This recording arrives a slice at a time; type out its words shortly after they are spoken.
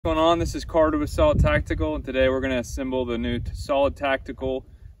What's going on? This is Carter with Solid Tactical, and today we're going to assemble the new Solid Tactical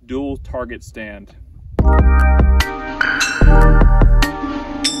dual target stand.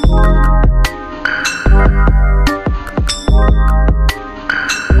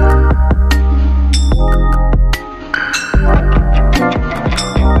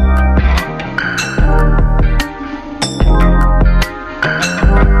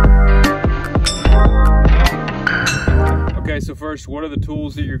 Okay, so first, what are the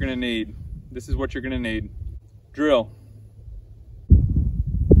tools that you're going to need? This is what you're going to need. Drill,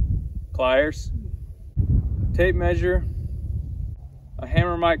 pliers, tape measure, a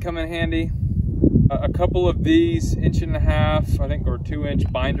hammer might come in handy, a couple of these 1.5 inch, I think, or 2-inch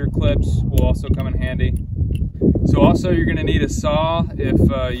binder clips will also come in handy. So also you're going to need a saw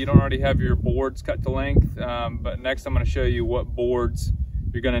if you don't already have your boards cut to length, but next I'm going to show you what boards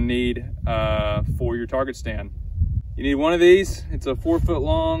you're going to need for your target stand. You need one of these. It's a 4-foot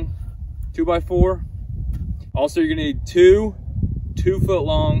long 2x4. Also, you're gonna need two 2-foot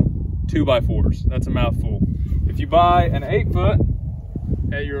long 2x4s. That's a mouthful. If you buy an 8-foot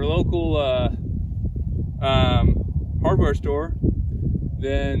at your local hardware store,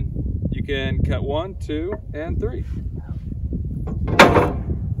 then you can cut 1, 2, and 3.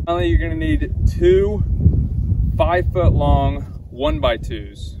 Finally, you're gonna need two 5-foot long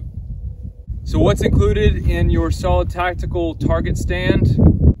 1x2s. So what's included in your Solid Tactical target stand?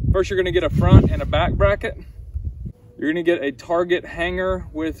 First, you're gonna get a front and a back bracket. You're gonna get a target hanger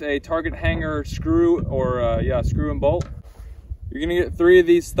with a target hanger screw, or screw and bolt. You're gonna get 3 of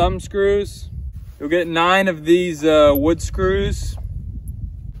these thumb screws. You'll get 9 of these wood screws.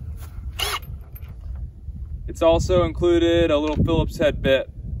 It's also included a little Phillips head bit,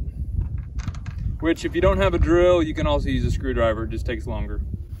 which if you don't have a drill, you can also use a screwdriver, it just takes longer.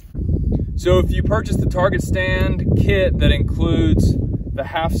 So if you purchase the target stand kit that includes the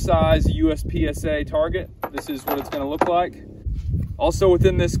half-size USPSA target, this is what it's going to look like. Also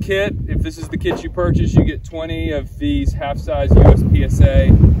within this kit, if this is the kit you purchase, you get 20 of these half-size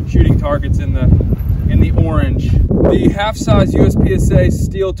USPSA shooting targets in the orange. The half-size USPSA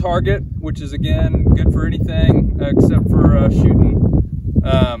steel target, which is again good for anything except for shooting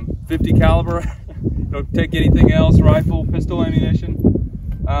 50 caliber. Don't take anything else, rifle, pistol ammunition.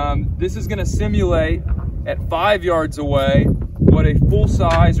 This is going to simulate at 5 yards away what a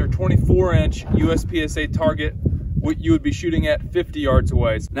full-size or 24-inch USPSA target you would be shooting at 50 yards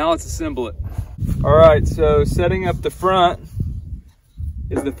away. Now let's assemble it. All right, so setting up the front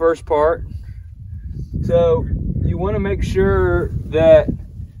is the first part. So you want to make sure that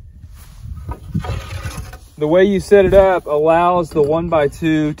the way you set it up allows the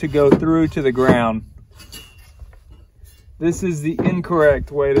 1x2 to go through to the ground. This is the incorrect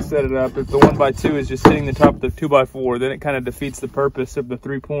way to set it up. If the 1x2 is just hitting the top of the 2x4, then it kind of defeats the purpose of the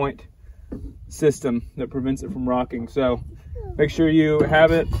 3-point system that prevents it from rocking. So make sure you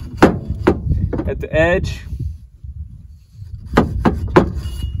have it at the edge.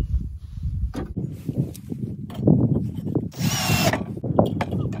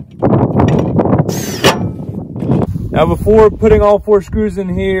 Now before putting all 4 screws in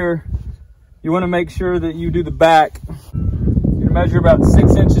here, you want to make sure that you do the back. Measure about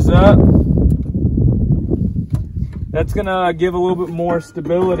 6 inches up. That's gonna give a little bit more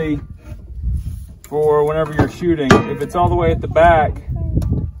stability for whenever you're shooting. If it's all the way at the back,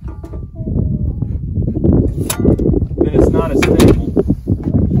 then it's not as stable.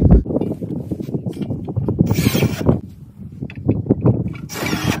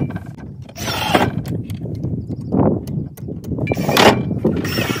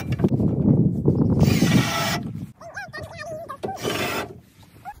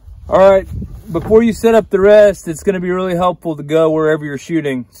 All right, before you set up the rest, it's going to be really helpful to go wherever you're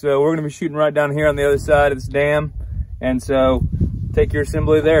shooting. So we're going to be shooting right down here on the other side of this dam. And so take your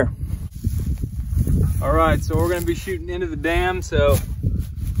assembly there. All right, so we're going to be shooting into the dam. So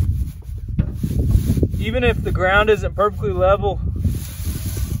even if the ground isn't perfectly level,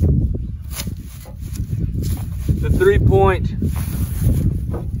 the three-point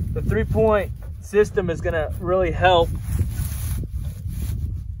system is going to really help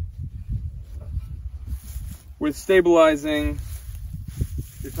with stabilizing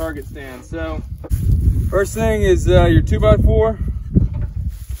your target stand. So first thing is your 2x4.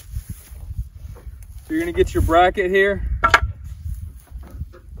 So you're gonna get your bracket here.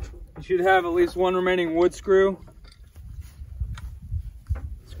 You should have at least 1 remaining wood screw.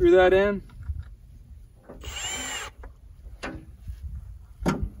 Screw that in.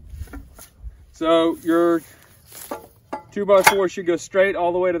 So your 2x4 should go straight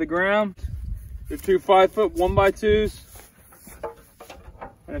all the way to the ground. Your 2 5-foot 1x2s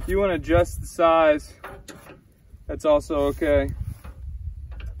And if you want to adjust the size, that's also okay.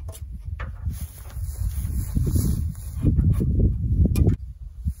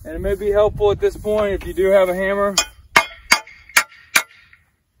 And it may be helpful at this point if you do have a hammer.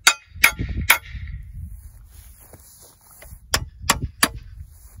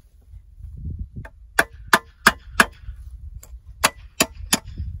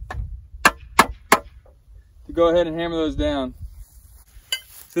 To go ahead and hammer those down.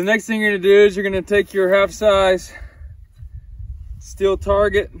 So the next thing you're going to do is you're going to take your half size steel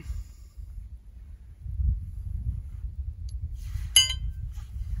target,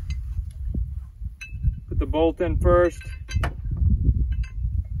 put the bolt in first,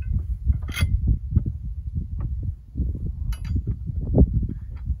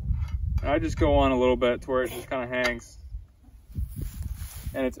 and I just go on a little bit to where it just kind of hangs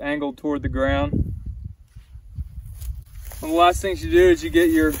and it's angled toward the ground. One of the last things you do is you get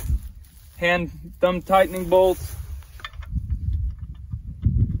your thumb tightening bolts.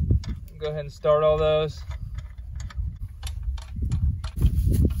 Go ahead and start all those.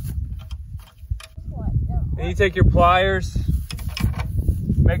 Then you take your pliers,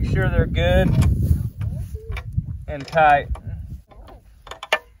 make sure they're good and tight.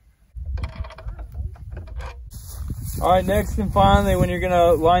 All right, next and finally, when you're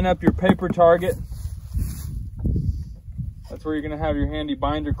gonna line up your paper target, that's where you're going to have your handy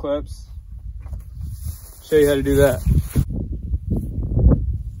binder clips. Show you how to do that.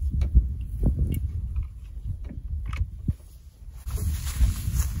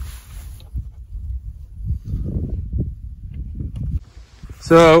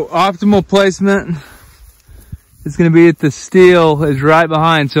 So optimal placement is going to be at the steel is right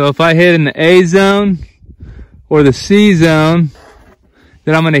behind. So if I hit in the A zone or the C zone,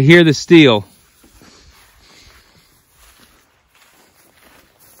 then I'm going to hear the steel.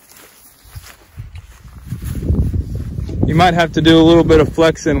 You might have to do a little bit of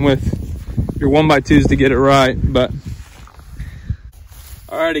flexing with your 1x2s to get it right, but.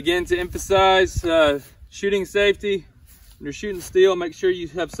 All right, again, to emphasize shooting safety, when you're shooting steel, make sure you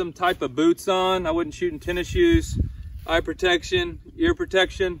have some type of boots on. I wouldn't shoot in tennis shoes, eye protection, ear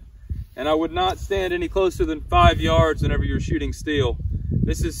protection, and I would not stand any closer than 5 yards whenever you're shooting steel.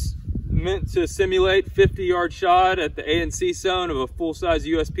 This is meant to simulate 50-yard shot at the A and C zone of a full-size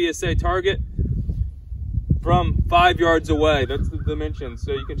USPSA target from 5 yards away. That's the dimension.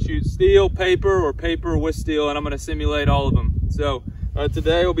 So you can shoot steel, paper, or paper with steel, and I'm going to simulate all of them. So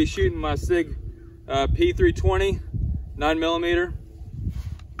today we'll be shooting my SIG P320 9mm.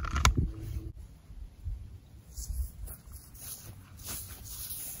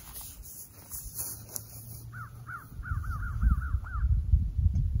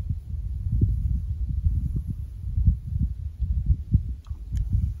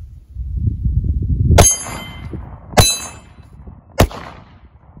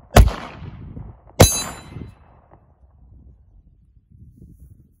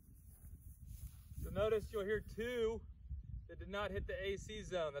 Notice you'll hear two that did not hit the AC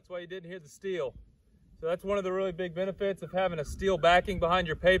zone. That's why you didn't hear the steel. So that's one of the really big benefits of having a steel backing behind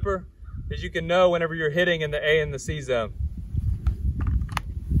your paper, is you can know whenever you're hitting in the A and the C zone.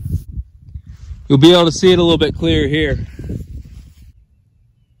 You'll be able to see it a little bit clearer here.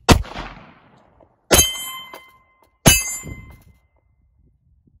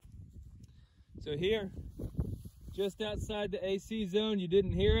 So here, just outside the AC zone, you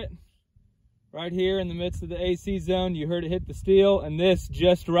didn't hear it. Right here in the midst of the AC zone, you heard it hit the steel, and this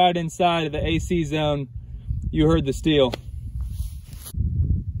just right inside of the AC zone, you heard the steel.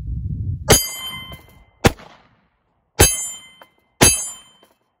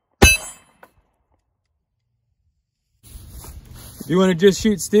 If you want to just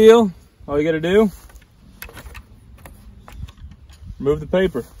shoot steel, all you got to do, remove the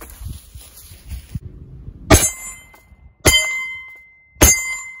paper.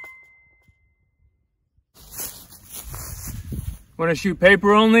 Want to shoot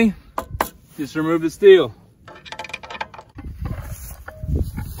paper only? Just remove the steel.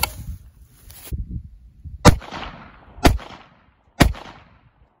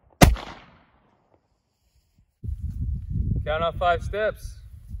 Count off 5 steps.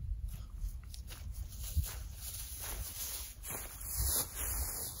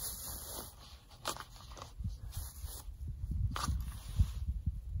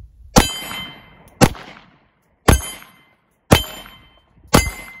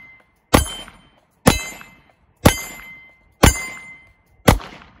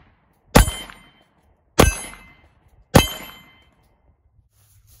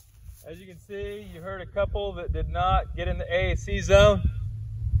 As you can see, you heard a couple that did not get in the AAC zone.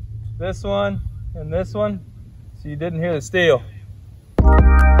 this one, and this one, so you didn't hear the steel.